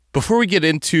Before we get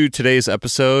into today's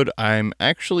episode, I'm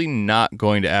actually not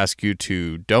going to ask you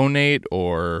to donate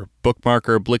or bookmark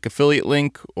our Blick affiliate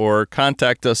link or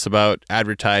contact us about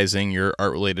advertising your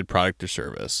art-related product or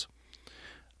service.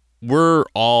 We're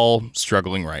all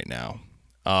struggling right now,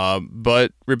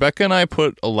 but Rebecca and I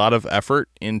put a lot of effort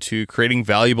into creating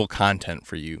valuable content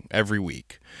for you every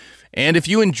week. And if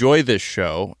you enjoy this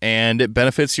show and it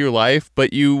benefits your life,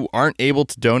 but you aren't able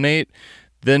to donate,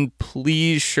 then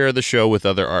please share the show with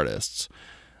other artists.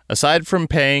 Aside from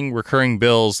paying recurring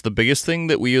bills, the biggest thing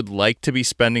that we would like to be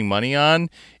spending money on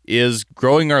is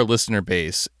growing our listener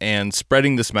base and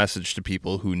spreading this message to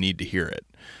people who need to hear it.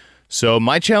 So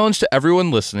my challenge to everyone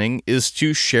listening is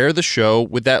to share the show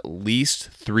with at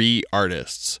least 3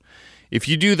 artists. If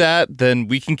you do that, then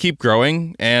we can keep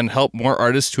growing and help more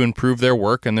artists to improve their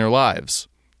work and their lives.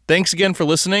 Thanks again for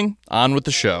listening. On with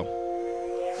the show.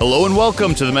 Hello and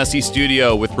welcome to the Messy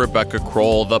Studio with Rebecca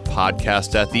Kroll, the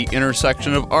podcast at the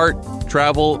intersection of art,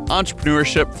 travel,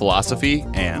 entrepreneurship, philosophy,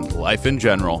 and life in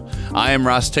general. I am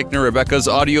Ross Tickner, Rebecca's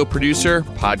audio producer,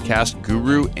 podcast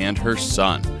guru, and her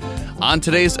son. On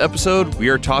today's episode, we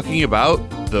are talking about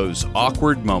those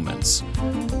awkward moments.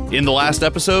 In the last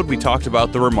episode, we talked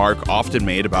about the remark often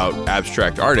made about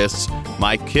abstract artists,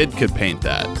 "My kid could paint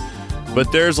that."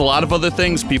 But there's a lot of other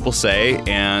things people say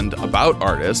and about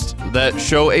artists that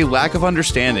show a lack of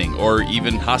understanding or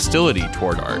even hostility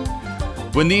toward art.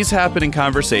 When these happen in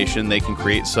conversation, they can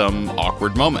create some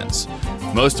awkward moments.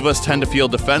 Most of us tend to feel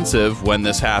defensive when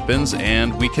this happens,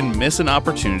 and we can miss an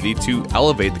opportunity to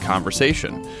elevate the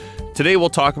conversation. Today, we'll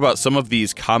talk about some of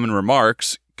these common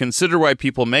remarks, consider why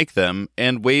people make them,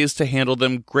 and ways to handle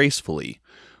them gracefully.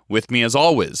 With me, as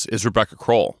always, is Rebecca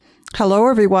Kroll. Hello,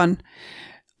 everyone.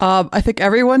 I think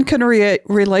everyone can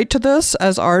relate to this.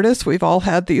 As artists, we've all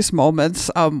had these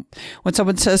moments when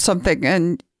someone says something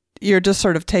and you're just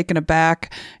sort of taken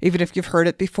aback, even if you've heard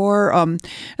it before. And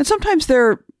sometimes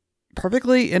they're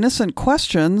perfectly innocent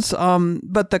questions,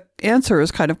 but the answer is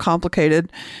kind of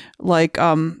complicated. Like,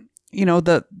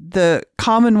 the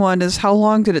common one is, how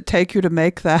long did it take you to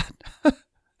make that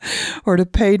or to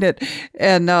paint it?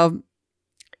 And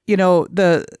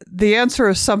the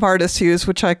answer some artists use,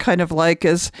 which I kind of like,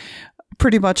 is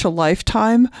pretty much a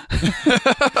lifetime.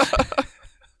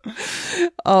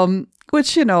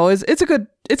 Which,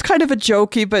 it's kind of a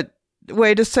jokey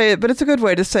way to say it, but it's a good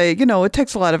way to say, it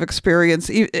takes a lot of experience.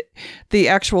 The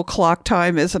actual clock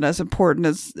time isn't as important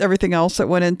as everything else that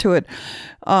went into it.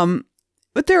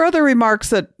 But there are other remarks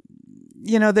that,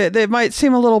 they might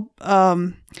seem a little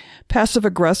passive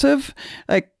aggressive.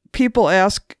 Like, people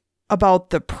ask about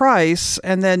the price,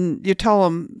 and then you tell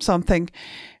them something,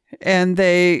 and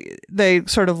they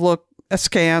sort of look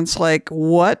askance, like,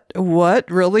 what,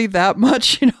 really, that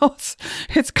much?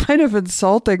 It's kind of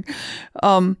insulting.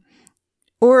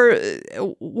 Or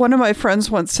one of my friends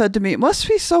once said to me, "It must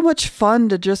be so much fun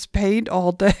to just paint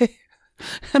all day."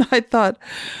 And I thought,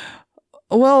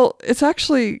 well, it's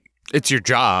your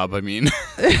job. I mean,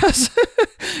 yes,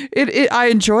 I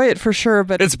enjoy it for sure,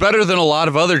 but it's better than a lot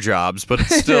of other jobs. But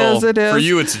it's still, it is. For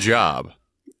you, it's a job.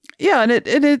 Yeah, and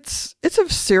it's a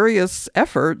serious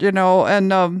effort, and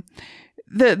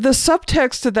the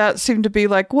subtext to that seemed to be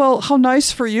like, well, how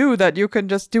nice for you that you can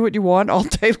just do what you want all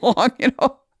day long,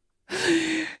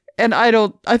 And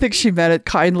I think she meant it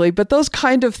kindly, but those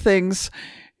kind of things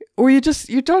where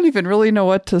you don't even really know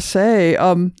what to say.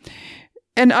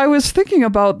 And I was thinking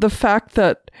about the fact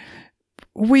that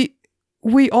we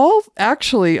all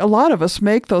actually, a lot of us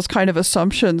make those kind of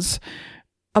assumptions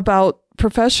about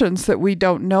professions that we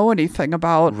don't know anything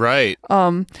about. Right.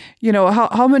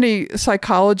 How many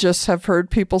psychologists have heard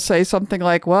people say something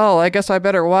like, well, I guess I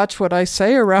better watch what I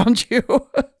say around you.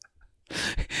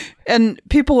 And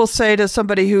people will say to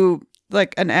somebody who,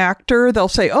 like an actor, they'll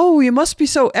say, oh, you must be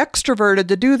so extroverted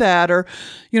to do that. Or,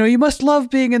 you must love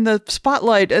being in the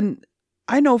spotlight. And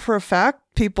I know for a fact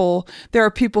there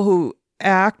are people who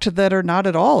act that are not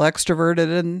at all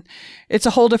extroverted, and it's a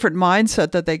whole different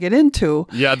mindset that they get into.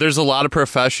 Yeah, there's a lot of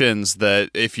professions that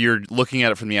if you're looking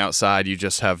at it from the outside, you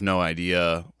just have no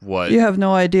idea what... You have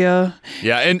no idea.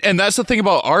 Yeah, and that's the thing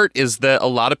about art, is that a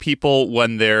lot of people,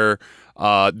 when they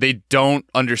don't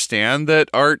understand that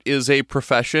art is a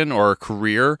profession or a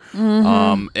career,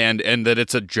 and that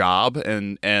it's a job.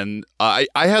 And I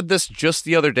had this just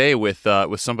the other day with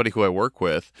somebody who I work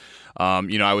with.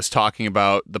 I was talking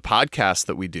about the podcast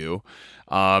that we do.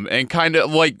 And kind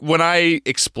of like when I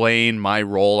explain my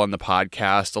role on the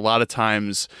podcast, a lot of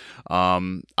times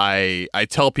I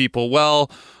tell people,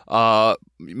 well,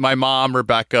 my mom,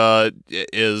 Rebecca,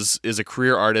 is a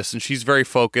career artist, and she's very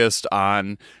focused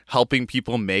on helping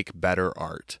people make better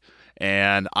art.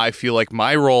 And I feel like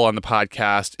my role on the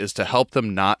podcast is to help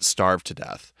them not starve to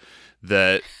death.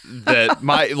 That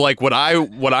my like what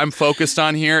I'm focused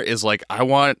on here is like I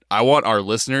want our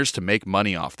listeners to make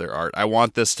money off their art. I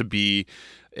want this to be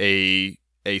a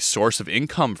source of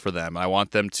income for them. I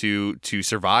want them to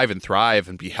survive and thrive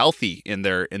and be healthy in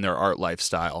their art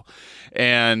lifestyle.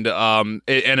 And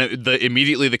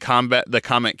immediately the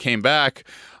comment came back,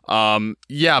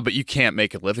 yeah, but you can't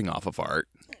make a living off of art.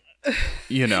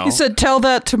 You know, you said, tell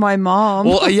that to my mom.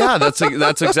 Well, yeah, that's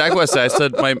exactly what I said.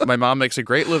 I said my mom makes a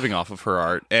great living off of her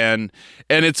art, and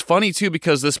it's funny too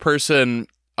because this person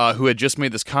who had just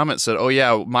made this comment said, "Oh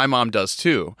yeah, my mom does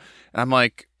too," and I'm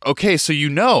like, okay, so you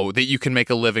know that you can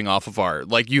make a living off of art,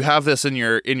 like you have this in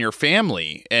your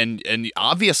family, and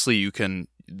obviously you can.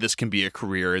 This can be a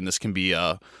career, and this can be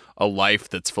a life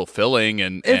that's fulfilling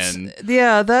and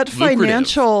that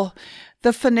lucrative.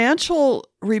 The financial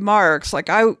remarks, like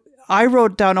I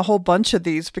wrote down a whole bunch of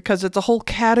these because it's a whole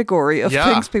category of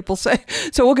things people say.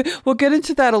 So we'll get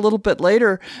into that a little bit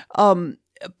later.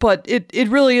 But it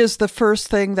really is the first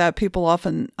thing that people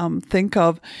often think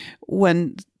of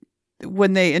when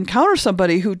they encounter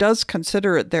somebody who does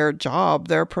consider it their job,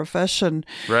 their profession.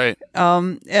 Right.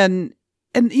 And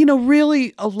you know,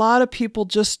 really, a lot of people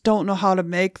just don't know how to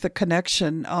make the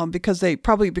connection because they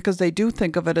do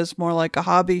think of it as more like a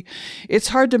hobby. It's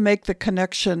hard to make the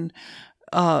connection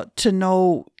to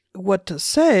know what to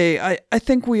say. I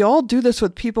think we all do this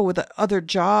with people with other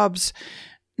jobs,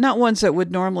 not ones that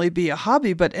would normally be a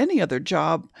hobby, but any other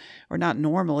job, or not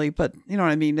normally, but you know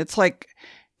what I mean? It's like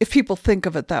if people think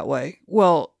of it that way.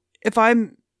 Well, if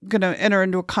I'm going to enter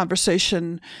into a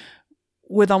conversation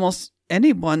with almost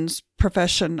anyone's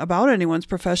profession, you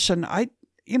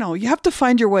have to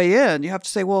find your way in. You have to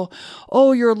say, well,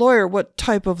 oh, you're a lawyer. What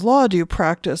type of law do you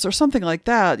practice? Or something like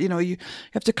that. You know, you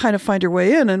have to kind of find your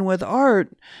way in. And with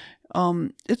art,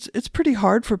 it's pretty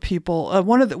hard for people.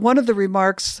 One of the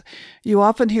remarks you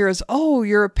often hear is, oh,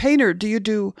 you're a painter. Do you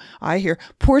do, I hear,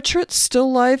 portraits,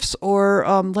 still lifes, or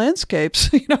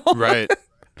landscapes? You know, right.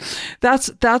 That's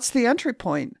the entry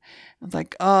point. It's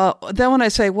like, then when I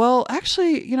say, well,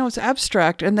 actually, you know, it's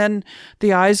abstract, and then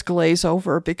the eyes glaze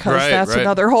over because that's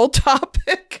another whole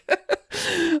topic.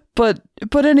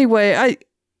 But anyway,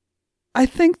 I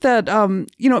think that,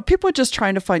 you know, people are just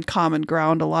trying to find common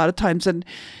ground a lot of times. And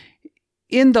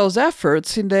in those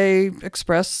efforts, they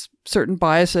express certain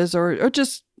biases or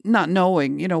just not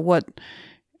knowing, you know, what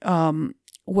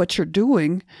you're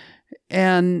doing.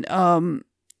 And,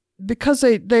 because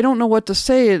they don't know what to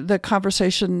say, the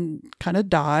conversation kind of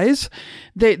dies.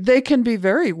 They can be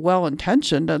very well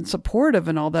intentioned and supportive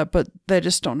and all that, but they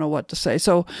just don't know what to say.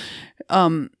 So,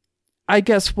 I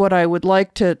guess what I would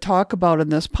like to talk about in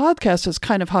this podcast is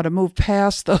kind of how to move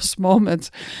past those moments.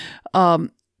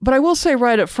 But I will say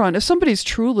right up front, if somebody's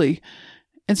truly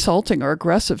insulting or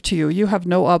aggressive to you, you have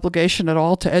no obligation at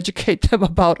all to educate them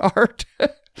about art.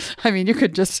 I mean, you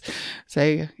could just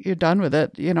say you're done with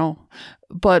it, you know.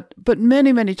 But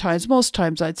many, many times, most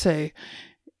times I'd say,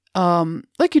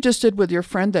 like you just did with your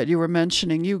friend that you were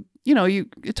mentioning, you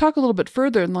talk a little bit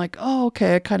further and like, oh,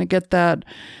 okay, I kind of get that.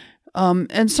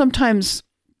 And sometimes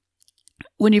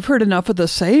when you've heard enough of the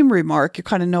same remark, you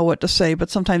kind of know what to say, but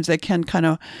sometimes they can kind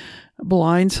of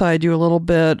blindside you a little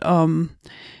bit.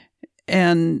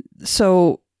 And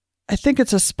so I think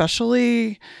it's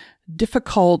especially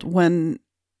difficult when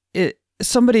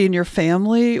somebody in your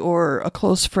family or a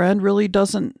close friend really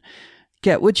doesn't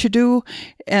get what you do.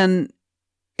 And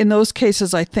in those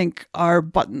cases, I think our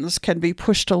buttons can be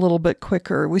pushed a little bit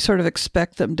quicker. We sort of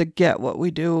expect them to get what we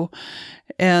do.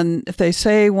 And if they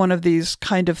say one of these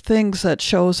kind of things that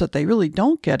shows that they really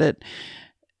don't get it,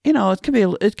 you know,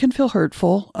 it can feel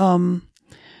hurtful. One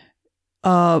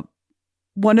of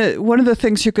the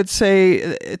things you could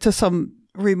say to some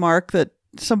remark that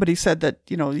somebody said that,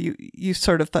 you know, you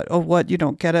sort of thought, oh, what, you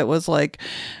don't get it, was like,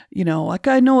 you know, like,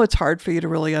 I know it's hard for you to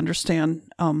really understand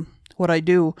what I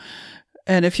do.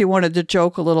 And if you wanted to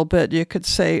joke a little bit, you could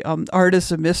say art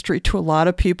is a mystery to a lot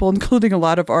of people, including a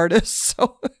lot of artists.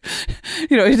 So,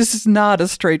 you know, this is not a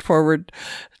straightforward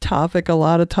topic a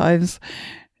lot of times.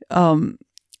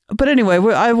 But anyway,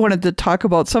 I wanted to talk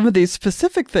about some of these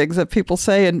specific things that people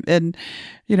say and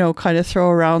you know, kind of throw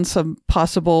around some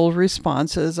possible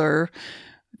responses or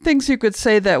things you could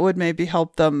say that would maybe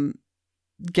help them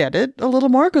get it a little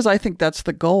more, because I think that's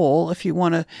the goal. If you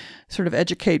want to sort of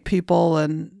educate people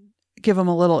and give them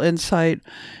a little insight.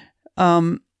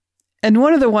 And And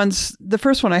one of the ones, the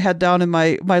first one I had down in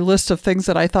my list of things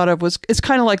that I thought of was, it's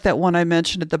kind of like that one I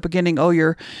mentioned at the beginning. Oh,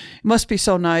 it must be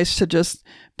so nice to just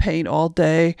paint all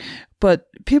day. But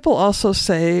people also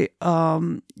say,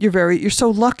 you're so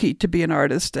lucky to be an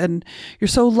artist, and you're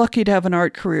so lucky to have an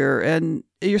art career, and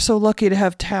you're so lucky to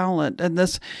have talent, and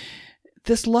this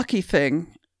lucky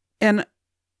thing. And,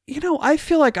 I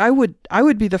feel like I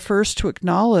would be the first to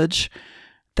acknowledge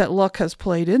that luck has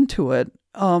played into it.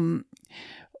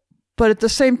 But at the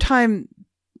same time,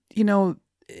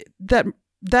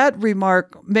 that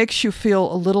remark makes you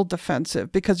feel a little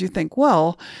defensive, because you think,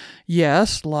 well,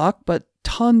 yes, luck, but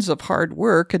tons of hard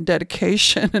work and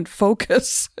dedication and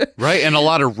focus. Right. And a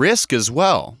lot of risk as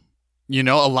well. A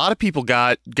lot of people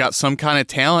got some kind of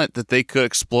talent that they could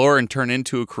explore and turn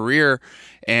into a career,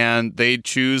 and they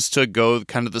choose to go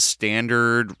kind of the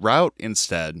standard route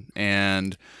instead.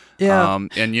 And have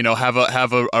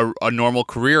a normal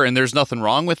career, and there's nothing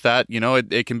wrong with that.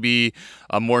 It can be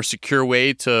a more secure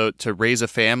way to raise a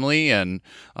family, and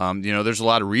there's a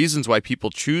lot of reasons why people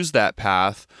choose that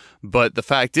path. But the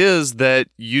fact is that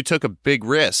you took a big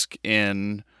risk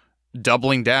in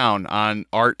doubling down on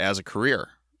art as a career,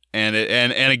 and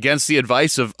against the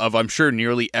advice of I'm sure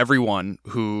nearly everyone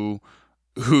who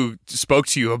spoke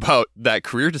to you about that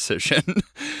career decision.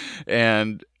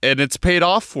 and it's paid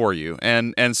off for you.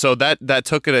 And so that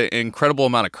took an incredible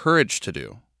amount of courage to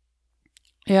do.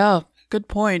 Yeah, good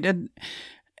point. And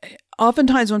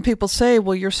oftentimes when people say,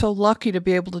 well, you're so lucky to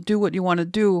be able to do what you want to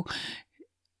do,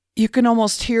 you can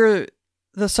almost hear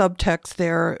the subtext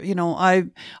there.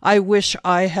 I wish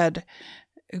I had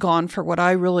gone for what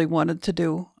I really wanted to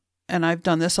do, and I've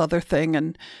done this other thing.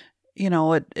 And,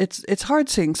 it's hard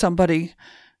seeing somebody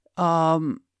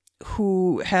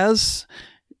who has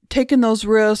taken those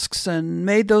risks and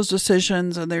made those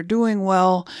decisions, and they're doing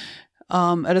well.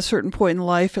 At a certain point in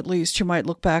life, at least, you might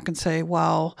look back and say,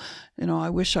 wow, I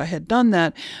wish I had done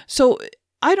that. So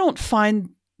I don't find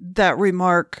that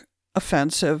remark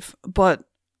offensive, but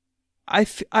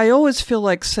I always feel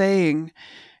like saying,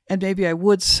 and maybe I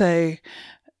would say,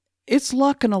 it's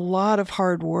luck and a lot of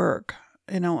hard work,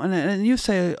 and you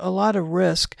say a lot of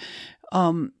risk.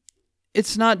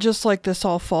 It's not just like this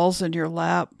all falls in your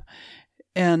lap,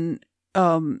 and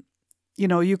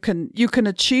you can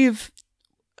achieve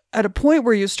at a point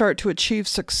where you start to achieve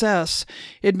success.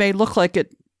 It may look like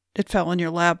it fell in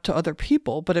your lap to other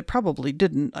people, but it probably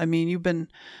didn't. I mean, you've been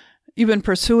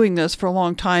pursuing this for a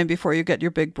long time before you get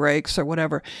your big breaks or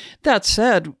whatever. That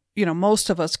said, most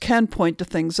of us can point to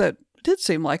things that did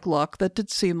seem like luck, that did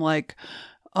seem like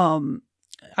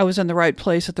I was in the right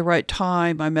place at the right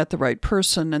time, I met the right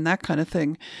person, and that kind of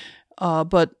thing.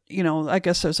 But, I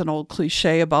guess there's an old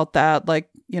cliche about that. Like,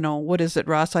 what is it,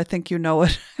 Ross? I think you know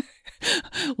it.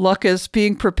 Luck is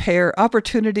being prepared,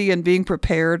 opportunity and being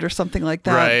prepared, or something like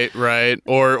that. Right.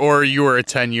 Or you were a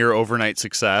 10-year overnight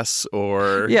success,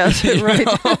 or yes, right,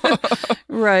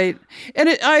 right. And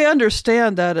I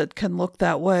understand that it can look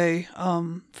that way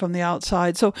from the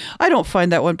outside. So I don't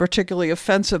find that one particularly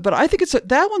offensive, but I think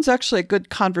that one's actually a good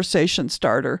conversation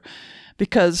starter,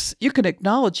 because you can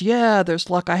acknowledge, yeah, there's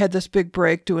luck. I had this big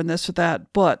break doing this or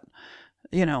that, but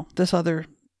this other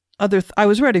I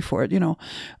was ready for it,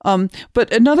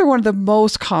 But another one of the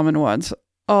most common ones,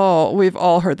 we've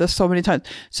all heard this so many times.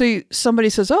 So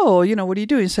somebody says, oh, what do you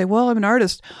do? You say, well, I'm an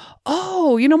artist.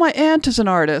 Oh, my aunt is an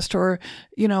artist, or,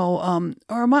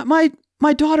 or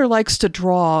my daughter likes to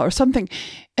draw, or something.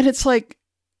 And it's like,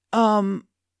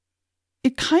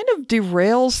 it kind of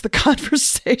derails the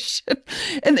conversation.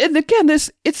 And again,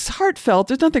 it's heartfelt.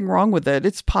 There's nothing wrong with it.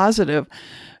 It's positive.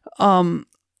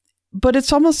 But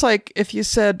it's almost like if you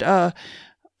said, I'm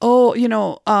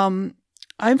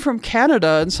from Canada,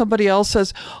 and somebody else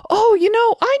says, oh,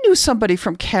 I knew somebody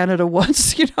from Canada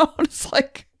once, and it's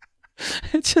like,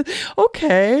 it's just,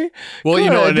 okay. Well,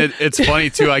 good. and it's funny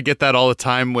too. I get that all the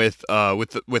time with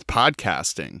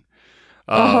podcasting.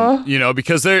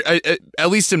 Because there, at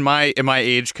least in my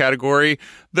age category,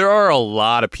 there are a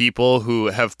lot of people who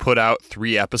have put out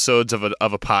 3 episodes of a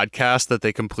podcast that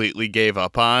they completely gave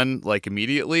up on, like,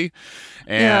 immediately.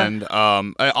 And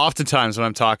oftentimes when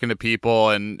I'm talking to people,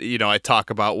 and I talk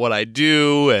about what I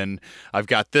do, and I've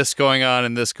got this going on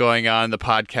and this going on, the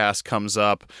podcast comes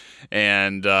up,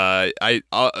 and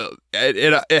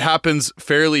it happens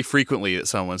fairly frequently that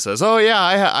someone says, "Oh yeah,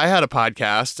 I had a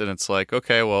podcast," and it's like,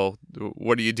 okay, well,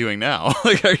 what are you doing now?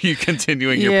 Like, are you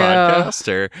continuing your podcast?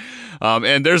 Or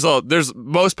and there's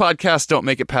most podcasts don't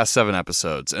make it past 7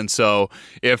 episodes, and so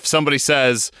if somebody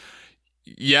says,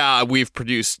 yeah, we've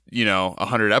produced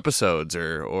 100 episodes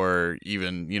or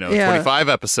even 25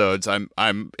 episodes,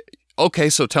 okay,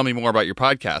 so tell me more about your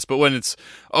podcast. But when it's,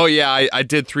 oh yeah, I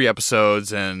did 3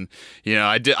 episodes, and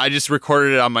I just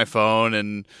recorded it on my phone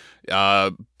and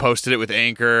posted it with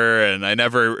Anchor, and I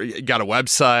never got a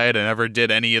website. I never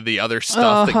did any of the other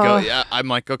stuff that go. Yeah, I'm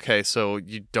like, okay, so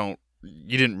you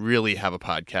didn't really have a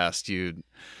podcast. You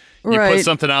Right. put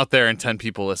something out there and 10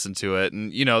 people listen to it,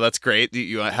 and that's great.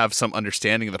 You have some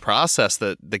understanding of the process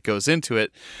that goes into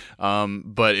it,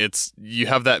 but you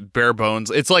have that bare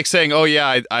bones. It's like saying, oh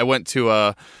yeah, I went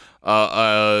to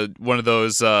one of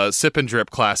those sip and drip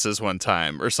classes one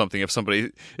time or something.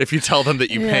 If you tell them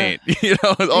that you paint,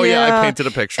 oh yeah, I painted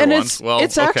a picture and once.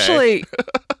 It's okay. actually,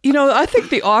 I think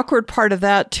the awkward part of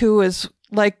that too is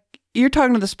like, you're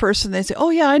talking to this person, they say,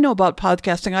 oh yeah, I know about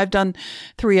podcasting. I've done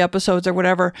 3 episodes or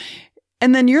whatever.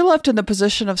 And then you're left in the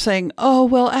position of saying, oh,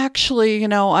 well, actually,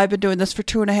 I've been doing this for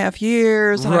 2.5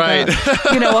 years. And right.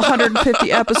 I've got,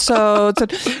 150 episodes.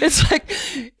 And it's like,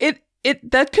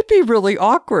 that could be really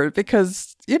awkward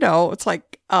because, it's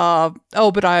like,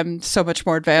 but I'm so much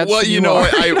more advanced. Well,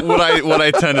 than what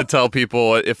I tend to tell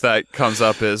people if that comes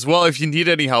up is, well, if you need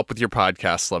any help with your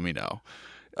podcast, let me know.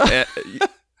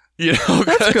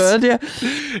 That's good. Yeah,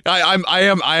 I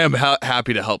am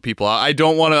happy to help people out. I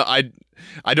don't want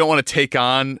to take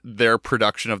on their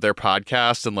production of their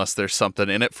podcast unless there's something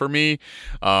in it for me.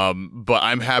 But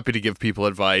I'm happy to give people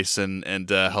advice and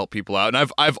help people out.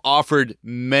 And I've offered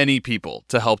many people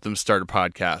to help them start a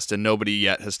podcast, and nobody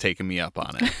yet has taken me up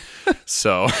on it.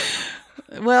 So,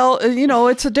 well,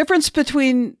 it's a difference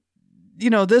between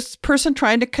this person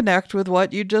trying to connect with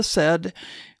what you just said,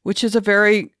 which is a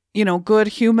very good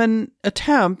human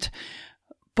attempt,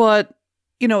 but,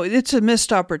 it's a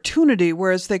missed opportunity,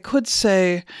 whereas they could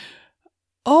say,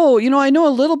 oh, I know a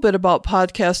little bit about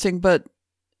podcasting, but,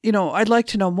 I'd like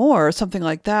to know more, or something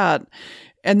like that.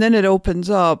 And then it opens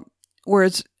up,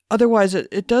 whereas otherwise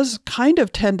it does kind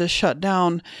of tend to shut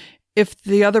down if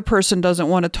the other person doesn't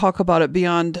want to talk about it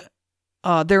beyond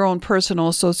their own personal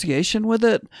association with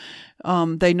it.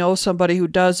 They know somebody who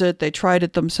does it. They tried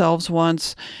it themselves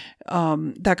once.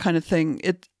 That kind of thing.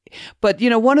 But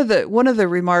one of the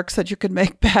remarks that you could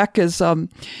make back is,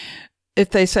 if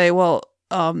they say, well,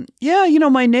 yeah,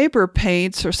 my neighbor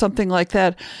paints or something like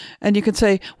that. And you can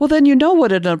say, well, then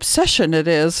what an obsession it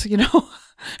is,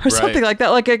 or something like that.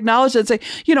 Like acknowledge it and say,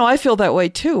 I feel that way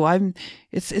too.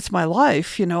 It's my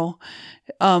life,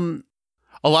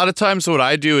 A lot of times what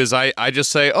I do is I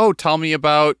just say, oh, tell me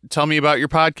about your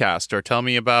podcast, or tell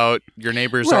me about your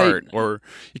neighbor's art, or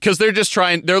because they're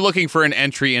looking for an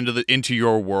entry into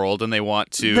your world, and they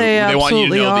want you to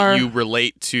know that you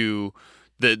relate to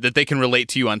that they can relate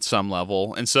to you on some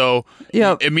level. And so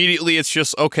immediately it's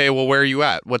just, okay, well, where are you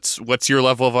at? What's your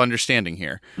level of understanding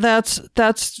here?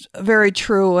 That's very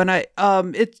true. And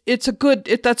that's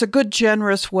a good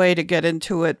generous way to get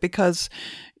into it, because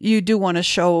you do want to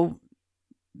show,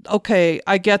 okay,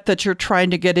 I get that you're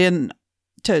trying to get in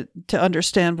to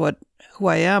understand who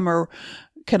I am, or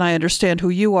can I understand who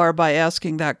you are by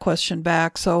asking that question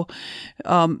back? So,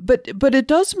 but it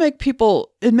does make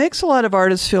it makes a lot of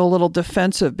artists feel a little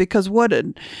defensive, because what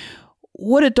it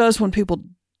does when people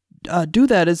do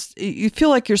that is you feel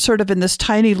like you're sort of in this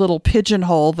tiny little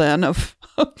pigeonhole then of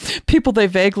people they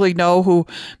vaguely know who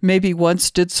maybe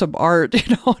once did some art.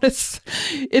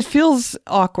 It feels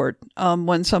awkward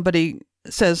when somebody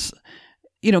says,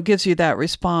 gives you that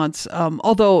response.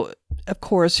 Although, of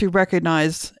course, you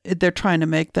recognize they're trying to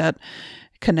make that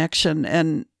connection,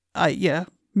 and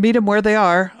meet them where they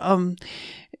are.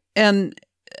 And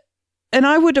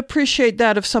I would appreciate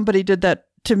that if somebody did that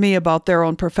to me about their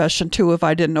own profession too, if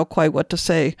I didn't know quite what to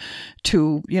say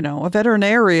to, a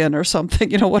veterinarian or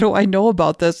something. What do I know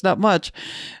about this? Not much.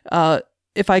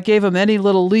 If I gave them any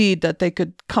little lead that they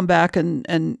could come back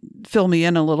and fill me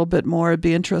in a little bit more, it'd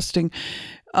be interesting.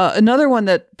 Another one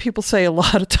that people say a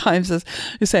lot of times is,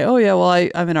 you say, oh yeah, well,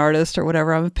 I'm an artist or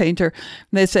whatever, I'm a painter.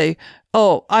 And they say,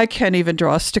 oh, I can't even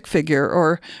draw a stick figure,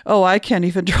 or, oh, I can't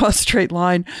even draw a straight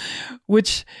line,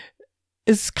 which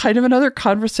is kind of another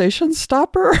conversation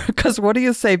stopper, because what do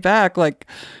you say back? Like,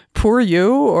 poor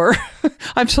you, or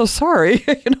I'm so sorry.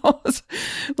 It's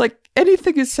like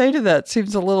anything you say to that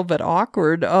seems a little bit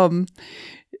awkward,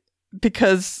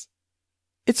 because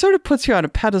it sort of puts you on a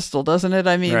pedestal, doesn't it?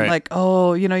 I mean, right. Like,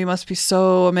 oh, you must be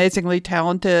so amazingly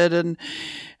talented. And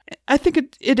I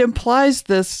think it implies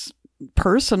this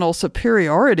personal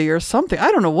superiority or something.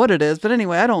 I don't know what it is, but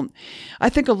anyway, I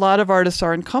think a lot of artists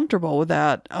are uncomfortable with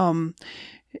that.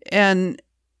 And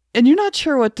you're not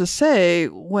sure what to say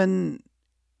when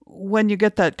you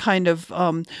get that kind of,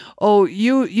 oh,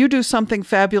 you do something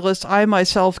fabulous, I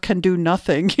myself can do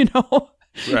nothing,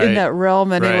 Right. in that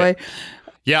realm anyway. Right.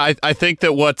 Yeah, I think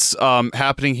that what's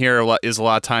happening here is a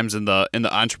lot of times in the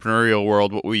entrepreneurial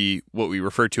world what we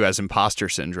refer to as imposter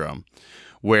syndrome,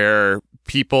 where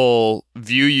people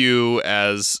view you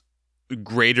as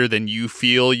greater than you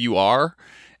feel you are,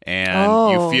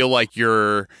 and you feel like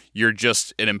you're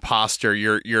just an imposter.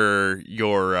 You're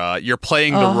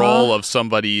playing the role of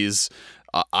somebody's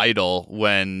idol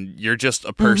when you're just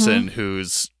a person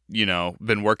who's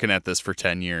been working at this for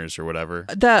 10 years or whatever.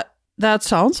 That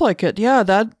sounds like it. Yeah,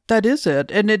 that is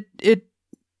it. And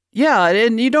yeah,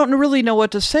 and you don't really know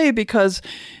what to say because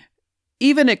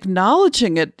even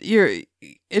acknowledging it,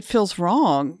 it feels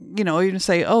wrong. You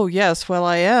say, "Oh, yes, well,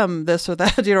 I am this or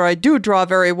that. I do draw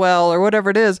very well," or whatever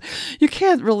it is. You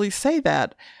can't really say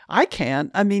that. I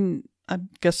can't. I mean, I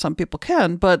guess some people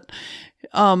can, but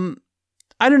I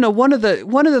don't know. One of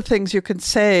the things you can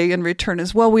say in return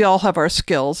is, "Well, we all have our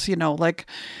skills." I'm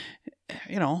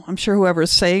sure whoever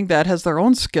is saying that has their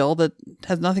own skill that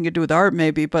has nothing to do with art,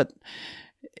 maybe, but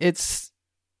it's,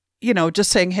 just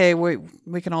saying, hey,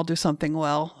 we can all do something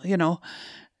well,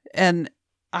 and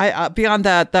I beyond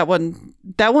that one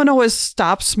always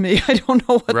stops me. I don't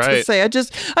know what to say. I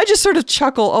just sort of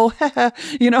chuckle. Oh,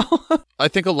 I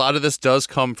think a lot of this does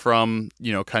come from,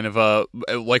 kind of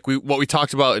what we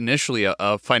talked about initially,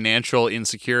 a financial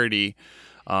insecurity,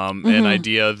 an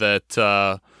idea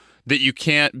that you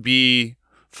can't be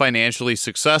financially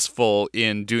successful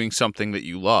in doing something that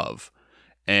you love.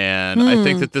 And I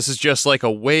think that this is just like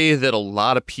a way that a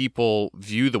lot of people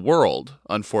view the world,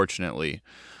 unfortunately.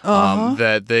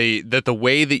 That the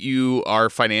way that you are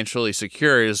financially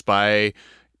secure is by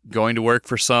going to work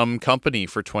for some company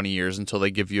for 20 years until they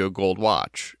give you a gold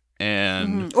watch.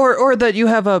 And or that you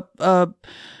have a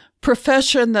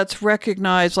profession that's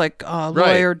recognized, like a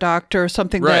lawyer, doctor,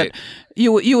 something that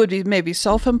you would be maybe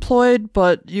self-employed,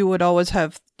 but you would always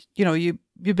have,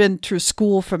 you've been through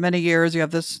school for many years, you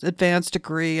have this advanced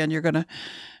degree, and you're going to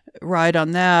ride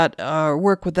on that,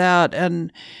 work with that.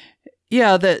 And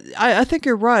yeah, I think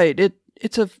you're right.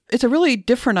 It's a really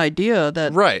different idea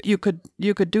that you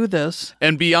could do this.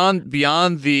 And beyond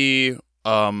the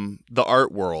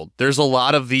art world, there's a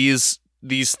lot of these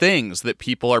things that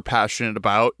people are passionate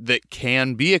about that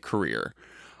can be a career.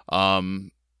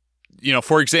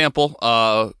 For example,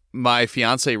 my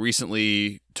fiance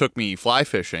recently took me fly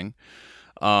fishing.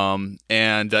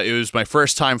 And it was my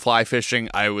first time fly fishing.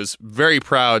 I was very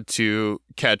proud to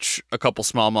catch a couple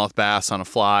smallmouth bass on a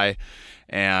fly.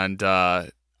 And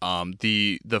the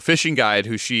fishing guide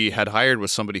who she had hired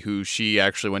was somebody who she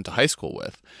actually went to high school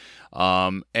with.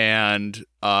 And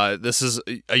this is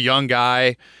a young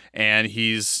guy, and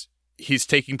he's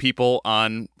taking people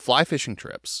on fly fishing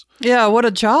trips. Yeah, what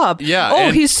a job. Yeah.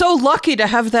 Oh, he's so lucky to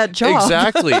have that job.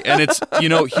 Exactly. And it's,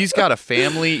 he's got a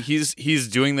family. He's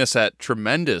doing this at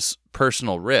tremendous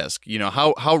personal risk.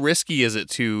 How risky is it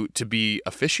to be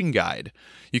a fishing guide?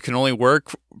 You can only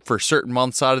work for certain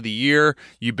months out of the year.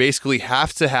 You basically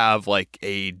have to have like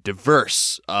a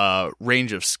diverse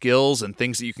range of skills and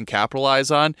things that you can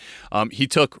capitalize on. He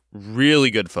took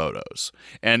really good photos,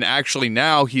 and actually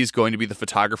now he's going to be the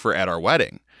photographer at our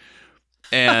wedding.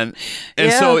 And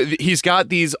so he's got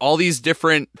all these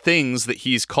different things that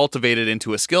he's cultivated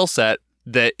into a skill set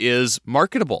that is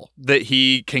marketable, that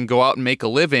he can go out and make a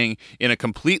living in a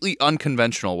completely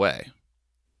unconventional way.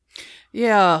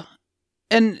 Yeah.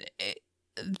 And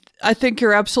I think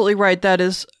you're absolutely right.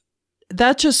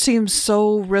 That just seems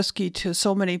so risky to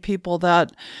so many people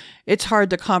that it's hard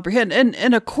to comprehend.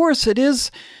 And of course it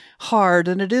is hard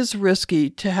and it is risky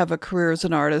to have a career as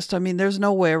an artist. I mean, there's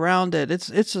no way around it.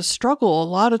 It's a struggle a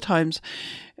lot of times.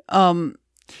 And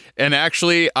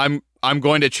actually, I'm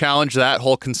going to challenge that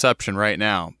whole conception right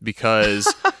now,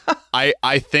 because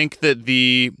I think that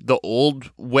the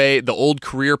old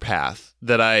career path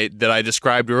that I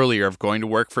described earlier of going to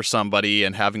work for somebody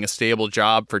and having a stable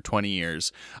job for 20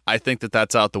 years, I think that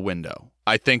that's out the window.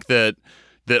 I think that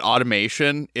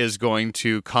automation is going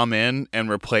to come in and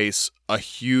replace a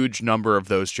huge number of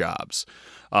those jobs.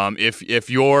 If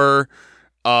your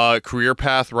career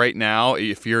path right now,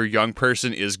 if your young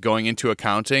person is going into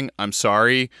accounting, I'm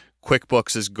sorry,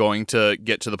 QuickBooks is going to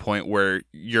get to the point where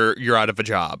you're out of a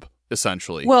job,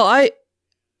 essentially. Well,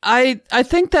 I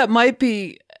think that might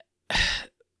be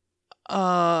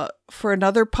for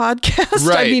another podcast.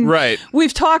 Right, I mean, right.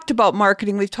 We've talked about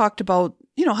marketing. We've talked about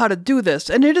how to do this,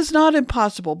 and it is not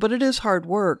impossible, but it is hard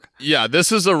work. Yeah,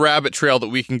 this is a rabbit trail that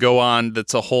we can go on.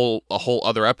 That's a whole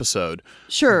other episode.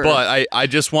 Sure, but I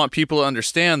just want people to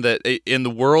understand that in the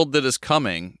world that is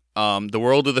coming, the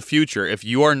world of the future, if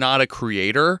you are not a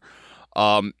creator,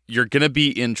 you're gonna be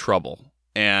in trouble.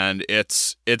 And I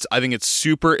think it's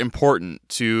super important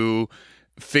to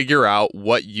figure out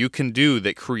what you can do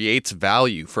that creates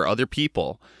value for other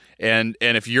people. And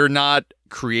if you're not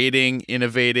creating,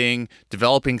 innovating,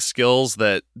 developing skills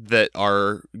that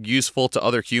are useful to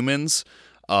other humans,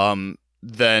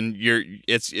 then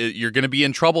you're going to be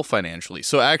in trouble financially.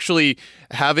 So actually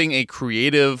having a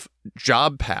creative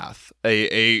job path,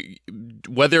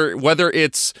 whether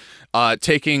it's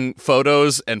taking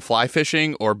photos and fly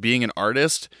fishing or being an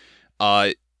artist,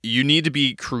 you need to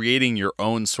be creating your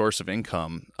own source of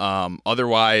income.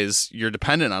 Otherwise, you're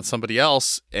dependent on somebody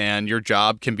else, and your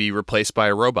job can be replaced by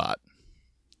a robot.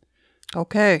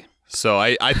 Okay. So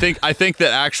I think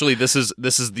that actually this is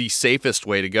the safest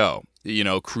way to go.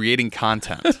 Creating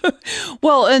content.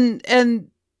 Well, and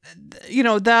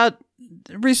that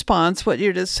response, what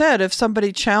you just said, if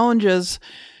somebody challenges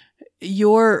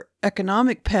your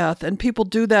economic path, and people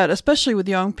do that, especially with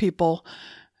young people,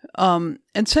 and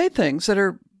say things that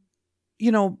are,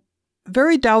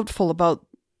 very doubtful about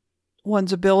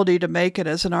one's ability to make it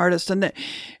as an artist. And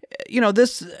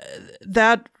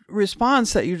that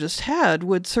response that you just had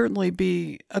would certainly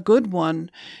be a good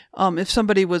one. If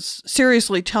somebody was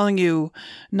seriously telling you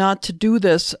not to do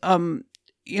this, one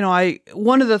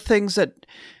of the things that,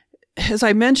 as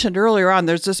I mentioned earlier on,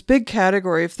 there's this big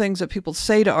category of things that people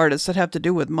say to artists that have to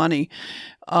do with money.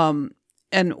 And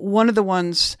one of the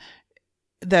ones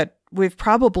that we've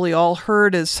probably all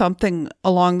heard is something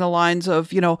along the lines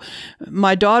of,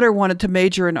 my daughter wanted to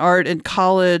major in art in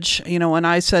college, and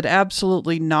I said,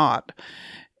 absolutely not.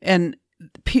 And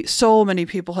so many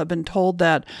people have been told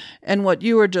that. And what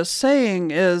you were just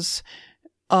saying is,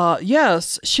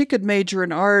 yes, she could major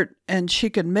in art and she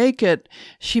could make it.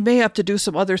 She may have to do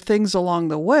some other things along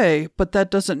the way, but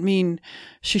that doesn't mean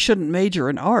she shouldn't major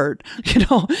in art,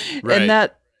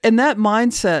 Right. And that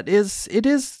mindset is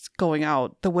going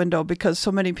out the window, because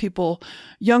so many people,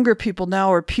 younger people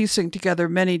now, are piecing together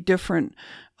many different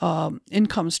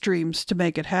income streams to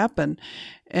make it happen.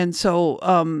 And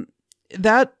so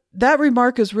that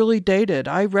remark is really dated.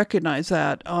 I recognize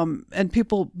that.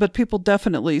 But people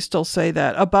definitely still say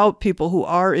that about people who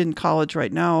are in college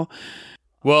right now.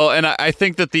 Well, and I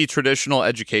think that the traditional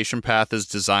education path is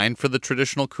designed for the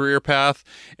traditional career path.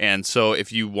 And so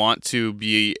if you want to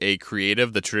be a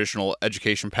creative, the traditional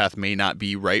education path may not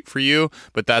be right for you.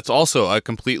 But that's also a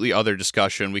completely other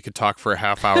discussion. We could talk for a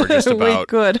half hour just about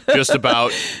just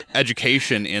about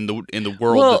education in the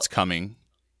world that's coming.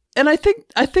 And I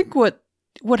think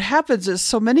what happens is,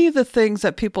 so many of the things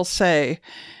that people say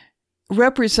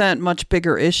represent much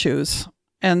bigger issues.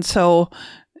 And so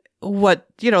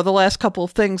the last couple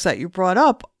of things that you brought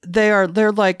up, they're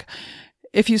like,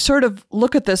 if you sort of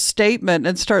look at this statement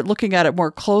and start looking at it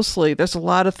more closely, there's a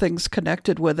lot of things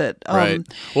connected with it. Right.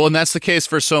 Well, and that's the case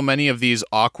for so many of these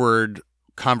awkward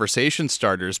conversation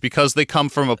starters, because they come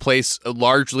from a place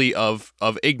largely of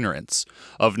ignorance,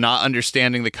 of not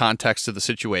understanding the context of the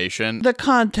situation. The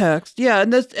context, yeah,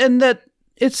 and that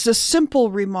it's a simple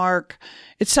remark.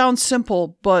 It sounds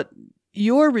simple, but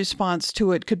your response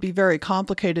to it could be very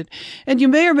complicated, and you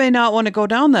may or may not want to go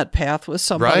down that path with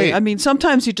somebody. Right. I mean,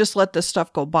 sometimes you just let this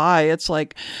stuff go by. It's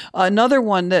like another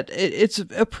one that it's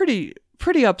a pretty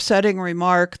upsetting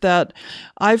remark that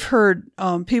I've heard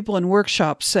people in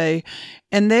workshops say,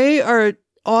 and they are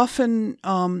often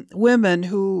women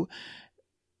who,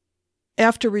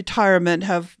 after retirement,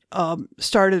 have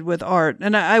started with art.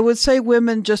 And I would say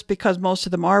women just because most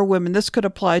of them are women. This could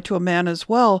apply to a man as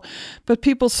well. But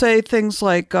people say things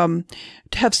like,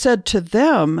 have said to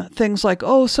them things like,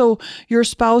 oh, so your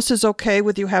spouse is okay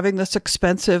with you having this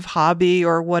expensive hobby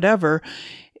or whatever.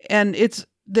 And it's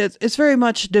very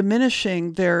much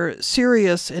diminishing their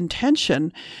serious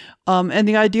intention, and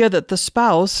the idea that the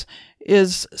spouse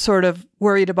is sort of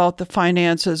worried about the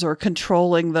finances or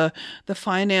controlling the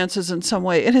finances in some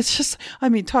way. And it's just, I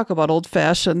mean, talk about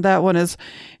old-fashioned. That one is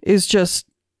just,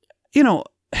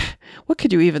 what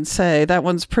could you even say? That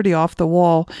one's pretty off the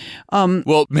wall.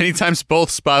 Well, many times both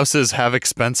spouses have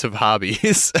expensive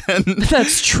hobbies. And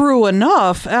that's true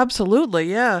enough.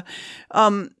 Absolutely, yeah.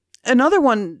 Another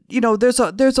one, there's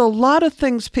a lot of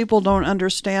things people don't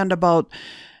understand about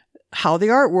how the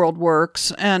art world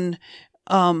works. And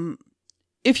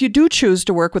if you do choose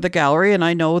to work with a gallery, and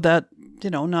I know that,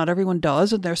 not everyone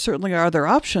does, and there certainly are other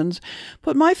options,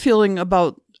 but my feeling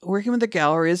about working with a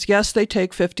gallery is, yes, they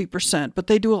take 50%, but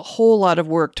they do a whole lot of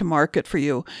work to market for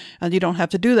you, and you don't have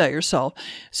to do that yourself.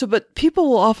 So, but people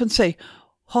will often say,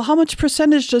 well, how much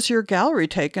percentage does your gallery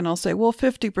take? And I'll say, well,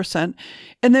 50%.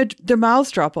 And their mouths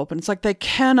drop open. It's like they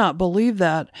cannot believe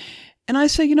that. And I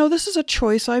say, this is a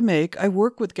choice I make. I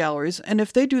work with galleries, and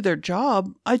if they do their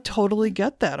job, I totally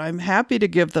get that. I'm happy to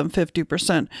give them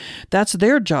 50%. That's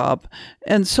their job.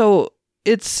 And so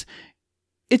it's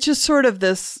just sort of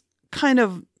this kind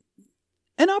of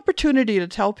an opportunity to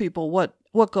tell people what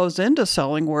goes into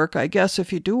selling work, I guess,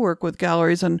 if you do work with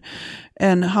galleries, and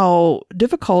how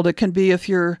difficult it can be if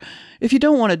you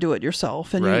don't want to do it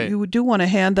yourself, and right. you do want to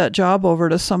hand that job over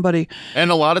to somebody.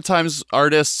 And a lot of times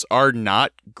artists are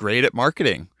not great at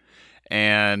marketing.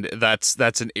 And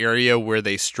that's an area where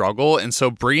they struggle. And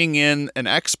so bringing in an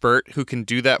expert who can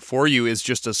do that for you is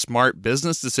just a smart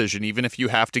business decision, even if you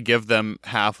have to give them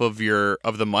half of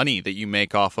the money that you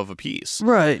make off of a piece.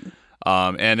 Right.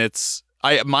 And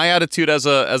my attitude as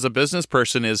a business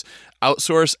person is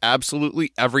outsource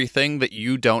absolutely everything that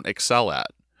you don't excel at.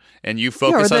 And you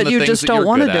focus on the things that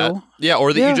you're good at. Yeah,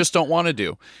 or that you just don't want to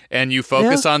do. And you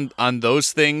focus on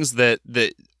those things that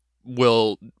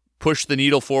will push the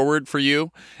needle forward for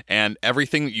you, and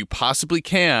everything that you possibly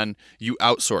can, you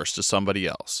outsource to somebody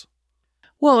else.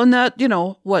 Well, and that,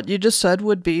 what you just said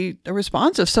would be a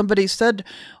response. If somebody said,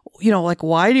 like,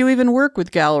 why do you even work with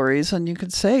galleries? And you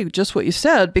could say just what you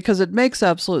said, because it makes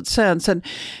absolute sense.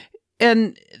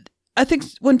 And I think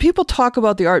when people talk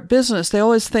about the art business, they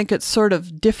always think it's sort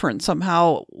of different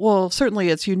somehow. Well, certainly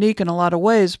it's unique in a lot of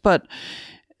ways, but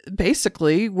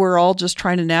basically we're all just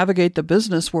trying to navigate the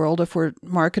business world if we're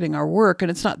marketing our work,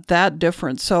 and it's not that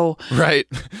different. So right,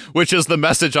 which is the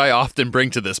message I often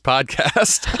bring to this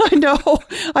podcast.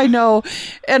 I know,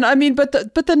 and I mean, but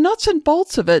the nuts and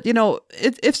bolts of it,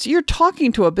 if you're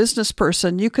talking to a business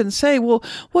person, you can say, well,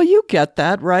 you get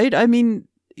that, right? I mean,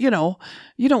 you don't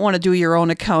want to do your own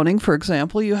accounting, for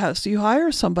example. You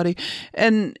hire somebody,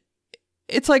 and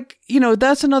it's like,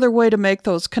 that's another way to make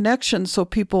those connections so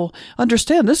people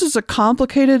understand this is a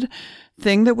complicated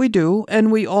thing that we do,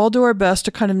 and we all do our best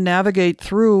to kind of navigate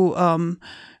through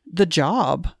the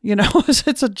job.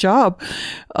 It's a job.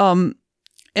 Those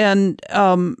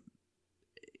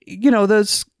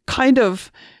kind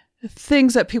of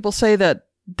things that people say that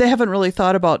they haven't really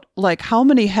thought about, like, how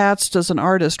many hats does an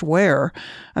artist wear?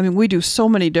 I mean, we do so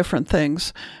many different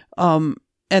things.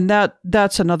 And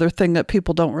that's another thing that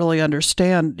people don't really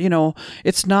understand.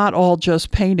 It's not all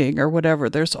just painting or whatever.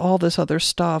 There's all this other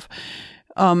stuff.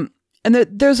 And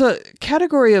there's a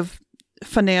category of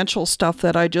financial stuff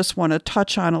that I just want to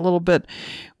touch on a little bit,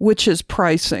 which is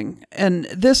pricing. And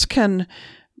this can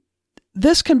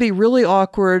be really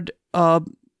awkward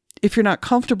if you're not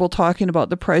comfortable talking about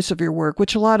the price of your work,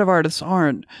 which a lot of artists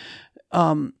aren't,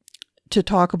 to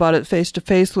talk about it face to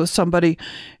face with somebody.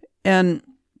 And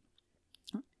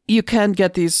you can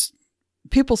get these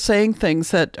people saying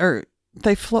things that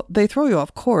they throw you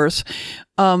off course.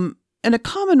 And a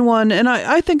common one, and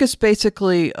I think it's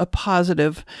basically a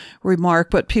positive remark,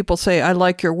 but people say, I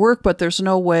like your work, but there's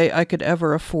no way I could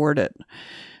ever afford it.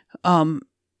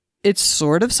 It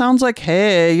sort of sounds like,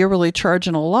 hey, you're really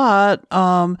charging a lot.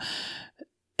 And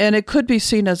it could be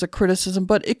seen as a criticism,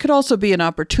 but it could also be an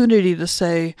opportunity to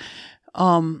say,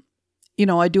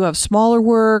 I do have smaller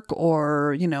work,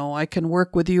 or, I can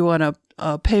work with you on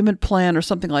a payment plan or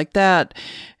something like that.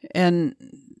 And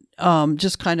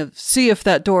just kind of see if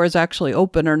that door is actually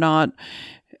open or not.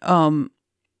 And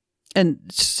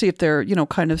see if they're,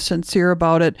 kind of sincere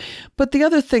about it. But the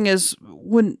other thing is,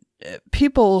 when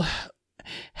people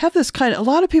have this a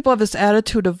lot of people have this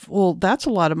attitude of, well, that's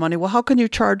a lot of money. Well, how can you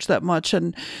charge that much?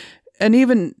 And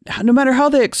even no matter how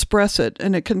they express it,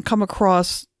 and it can come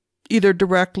across either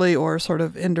directly or sort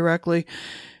of indirectly,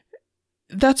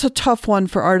 that's a tough one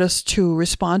for artists to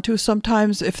respond to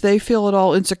sometimes if they feel at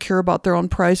all insecure about their own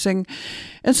pricing.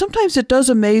 And sometimes it does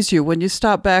amaze you when you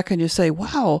stop back and you say,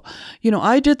 wow,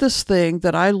 I did this thing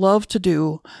that I love to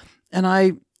do, and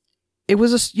it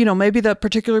was maybe that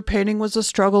particular painting was a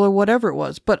struggle or whatever it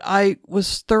was, but I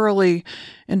was thoroughly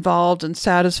involved and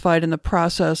satisfied in the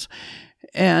process,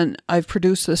 and I've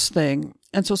produced this thing.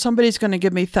 And so somebody's going to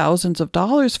give me thousands of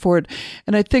dollars for it.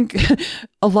 And I think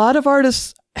a lot of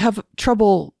artists have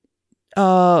trouble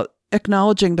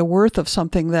acknowledging the worth of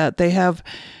something that they have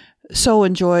so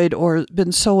enjoyed or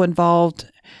been so involved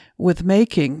with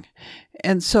making.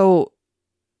 And so,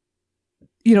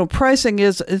 pricing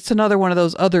it's another one of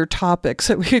those other topics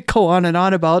that we could go on and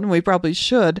on about, and we probably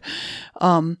should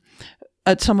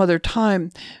at some other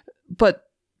time. But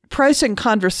pricing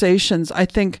conversations, I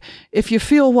think if you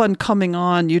feel one coming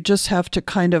on, you just have to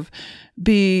kind of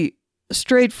be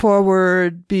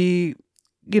straightforward, be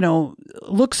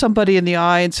look somebody in the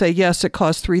eye and say, yes, it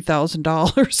costs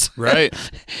 $3,000. Right.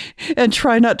 And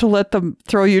try not to let them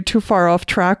throw you too far off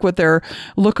track with their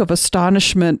look of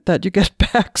astonishment that you get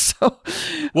back. So,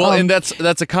 well, and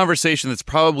that's a conversation that's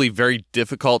probably very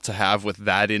difficult to have with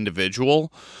that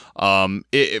individual. The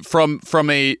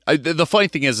funny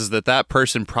thing is that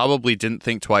person probably didn't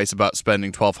think twice about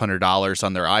spending $1,200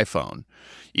 on their iPhone,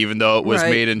 even though it was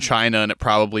made in China and it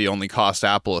probably only cost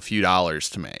Apple a few dollars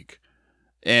to make.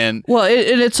 And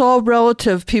it's all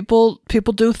relative. People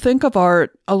do think of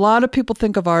art. A lot of people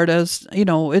think of art as,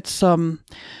 it's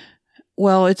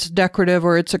it's decorative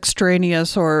or it's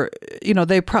extraneous, or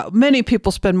many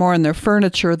people spend more on their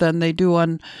furniture than they do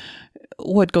on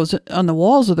what goes on the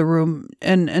walls of the room,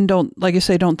 and don't, like you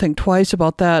say, don't think twice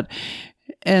about that.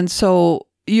 And so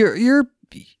you're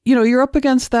up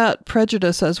against that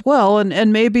prejudice as well,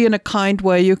 and maybe in a kind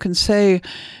way you can say,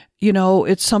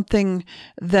 it's something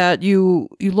that you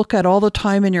look at all the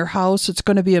time in your house. It's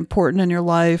going to be important in your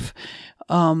life,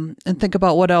 and think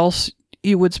about what else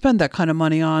you would spend that kind of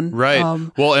money on. Right.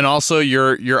 Well, and also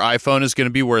your iPhone is going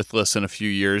to be worthless in a few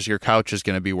years. Your couch is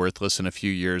going to be worthless in a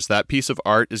few years. That piece of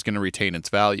art is going to retain its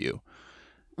value.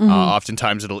 Mm-hmm.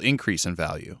 Oftentimes it'll increase in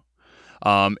value.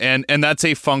 And that's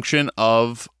a function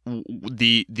of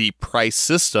the price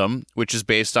system, which is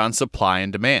based on supply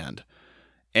and demand.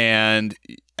 And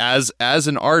as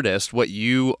an artist, what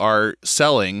you are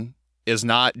selling is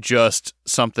not just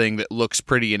something that looks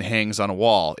pretty and hangs on a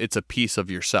wall. It's a piece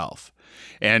of yourself.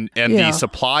 And the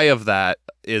supply of that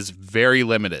is very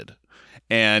limited.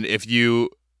 And if you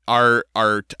are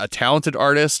a talented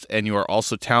artist and you are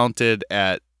also talented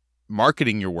at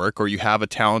marketing your work, or you have a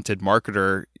talented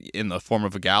marketer in the form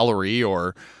of a gallery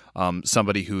or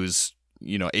somebody who's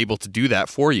able to do that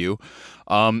for you,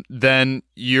 then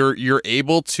you're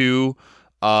able to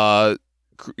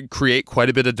create quite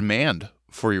a bit of demand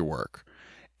for your work,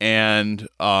 and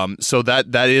so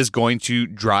that is going to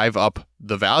drive up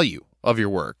the value of your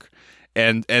work,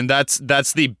 and that's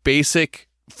the basic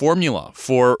formula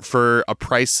for a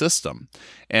price system,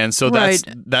 and so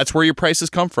that's where your prices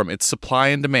come from. It's supply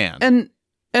and demand.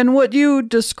 And what you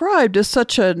described is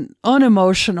such an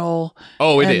unemotional,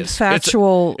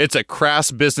 factual. It's a crass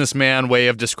businessman way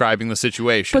of describing the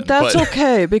situation. But that's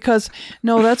okay because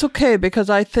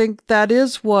I think that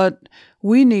is what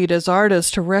we need as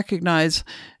artists, to recognize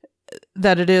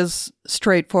that it is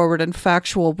straightforward and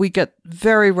factual. We get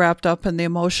very wrapped up in the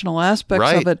emotional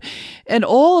aspects of it. And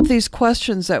all of these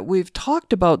questions that we've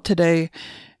talked about today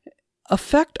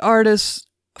affect artists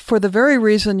for the very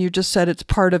reason you just said. It's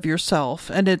part of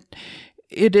yourself. And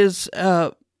it is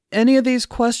any of these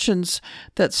questions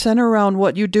that center around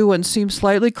what you do and seem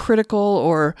slightly critical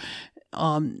or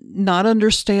not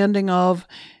understanding of,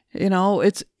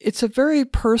 it's a very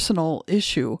personal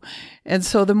issue. And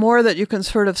so the more that you can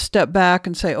sort of step back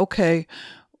and say, okay,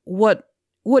 what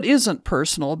isn't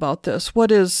personal about this?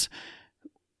 What is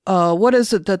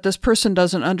it that this person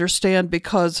doesn't understand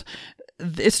because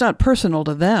it's not personal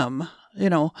to them?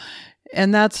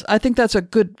 And I think that's a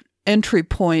good entry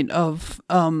point of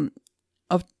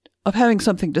having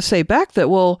something to say back that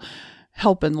will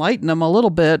help enlighten them a little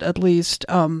bit, at least.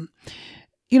 And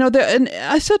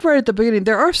I said right at the beginning,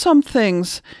 there are some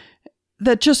things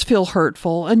that just feel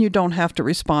hurtful, and you don't have to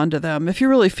respond to them. If you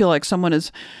really feel like someone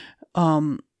is a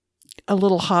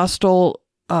little hostile,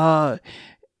 and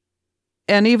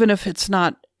even if it's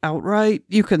not outright,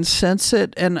 you can sense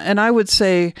it. And I would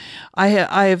say I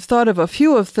have thought of a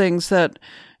few things that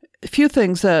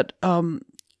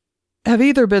have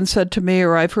either been said to me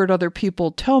or I've heard other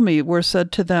people tell me were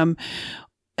said to them.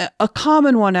 A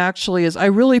common one actually is, I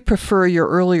really prefer your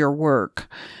earlier work.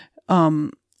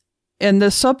 And the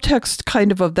subtext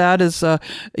kind of that is,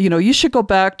 you should go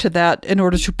back to that in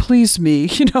order to please me.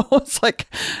 It's like,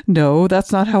 no,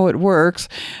 that's not how it works.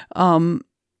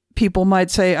 People might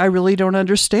say, I really don't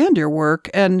understand your work.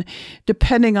 And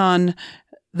depending on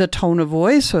the tone of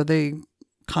voice or the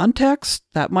context,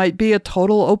 that might be a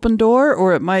total open door,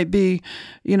 or it might be,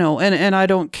 and I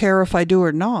don't care if I do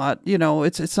or not,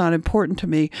 it's not important to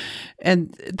me.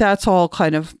 And that's all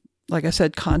kind of, like I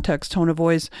said, context, tone of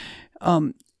voice.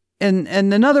 And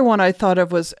another one I thought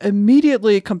of was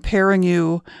immediately comparing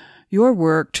your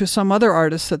work to some other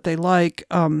artists that they like,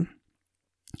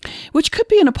 which could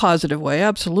be in a positive way,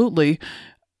 absolutely.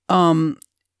 And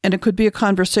it could be a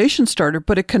conversation starter,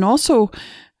 but it can also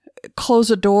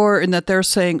close a door in that they're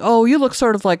saying, oh, you look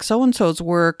sort of like so-and-so's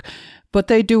work, but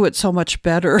they do it so much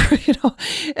better,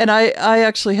 And I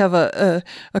actually have a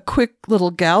quick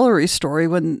little gallery story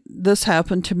when this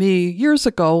happened to me years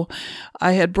ago.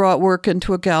 I had brought work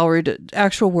into a gallery,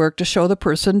 actual work, to show the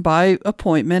person by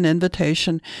appointment,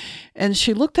 invitation. And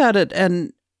she looked at it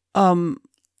and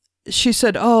she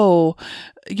said, oh,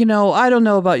 I don't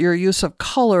know about your use of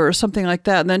color or something like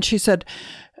that. And then she said,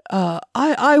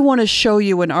 I want to show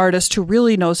you an artist who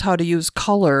really knows how to use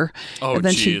color. Oh, and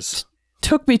then geez. she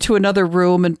took me to another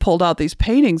room and pulled out these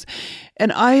paintings.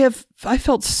 And I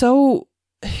felt so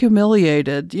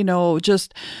humiliated,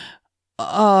 just,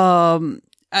 I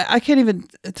can't even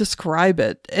describe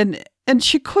it. And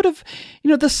she could have,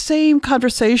 the same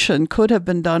conversation could have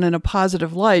been done in a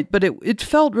positive light, but it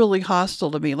felt really hostile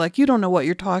to me. Like, you don't know what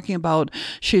you're talking about,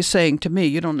 she's saying to me.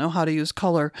 You don't know how to use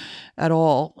color at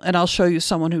all. And I'll show you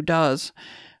someone who does.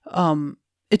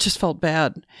 It just felt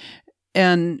bad.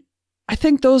 And I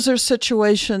think those are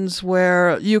situations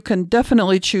where you can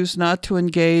definitely choose not to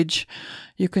engage.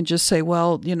 You can just say,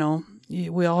 well,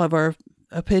 we all have our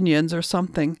opinions or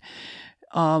something.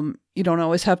 You don't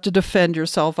always have to defend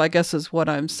yourself, I guess is what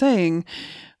I'm saying.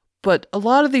 But a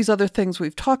lot of these other things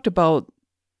we've talked about,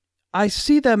 I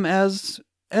see them as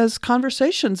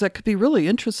conversations that could be really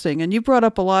interesting. And you brought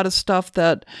up a lot of stuff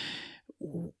that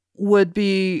would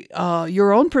be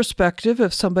your own perspective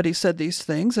if somebody said these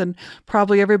things. And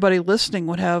probably everybody listening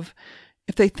would have,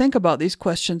 if they think about these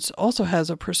questions, also has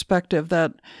a perspective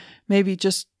that maybe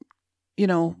just,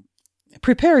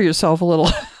 prepare yourself a little,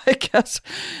 I guess.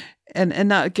 And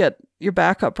not get your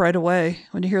back up right away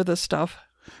when you hear this stuff.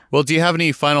 Well, do you have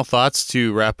any final thoughts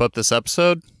to wrap up this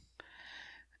episode?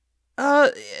 Yeah,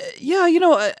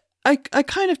 I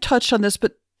kind of touched on this,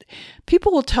 but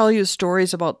people will tell you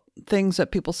stories about things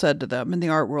that people said to them in the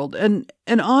art world. And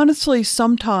honestly,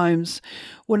 sometimes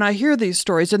when I hear these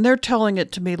stories and they're telling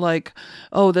it to me like,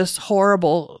 oh, this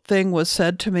horrible thing was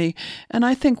said to me. And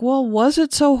I think, well, was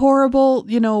it so horrible?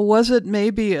 Was it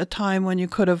maybe a time when you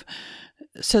could have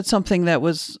said something that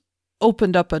was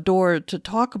opened up a door to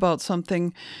talk about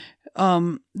something,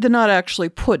 they're not actually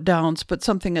put downs, but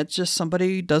something that just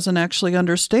somebody doesn't actually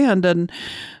understand. And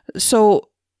so,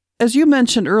 as you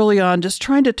mentioned early on, just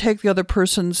trying to take the other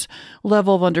person's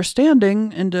level of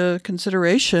understanding into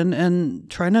consideration and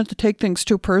try not to take things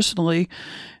too personally.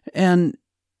 And,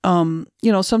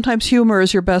 sometimes humor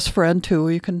is your best friend too.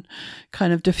 You can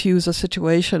kind of diffuse a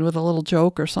situation with a little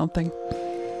joke or something.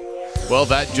 Well,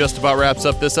 that just about wraps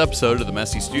up this episode of The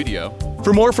Messy Studio.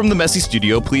 For more from The Messy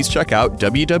Studio, please check out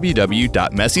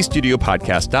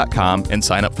www.messystudiopodcast.com and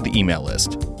sign up for the email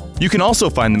list. You can also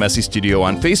find The Messy Studio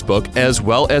on Facebook, as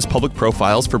well as public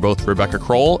profiles for both Rebecca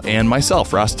Kroll and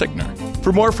myself, Ross Tickner.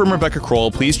 For more from Rebecca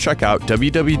Kroll, please check out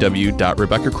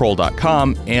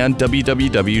www.rebeccakroll.com and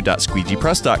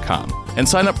www.squeegeepress.com. And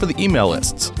sign up for the email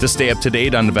lists to stay up to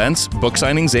date on events, book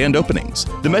signings, and openings.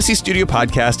 The Messy Studio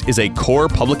Podcast is a core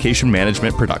publication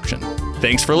management production.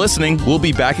 Thanks for listening. We'll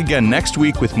be back again next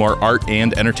week with more art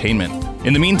and entertainment.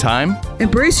 In the meantime,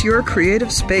 embrace your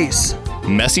creative space,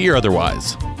 messy or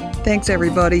otherwise. Thanks,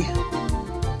 everybody.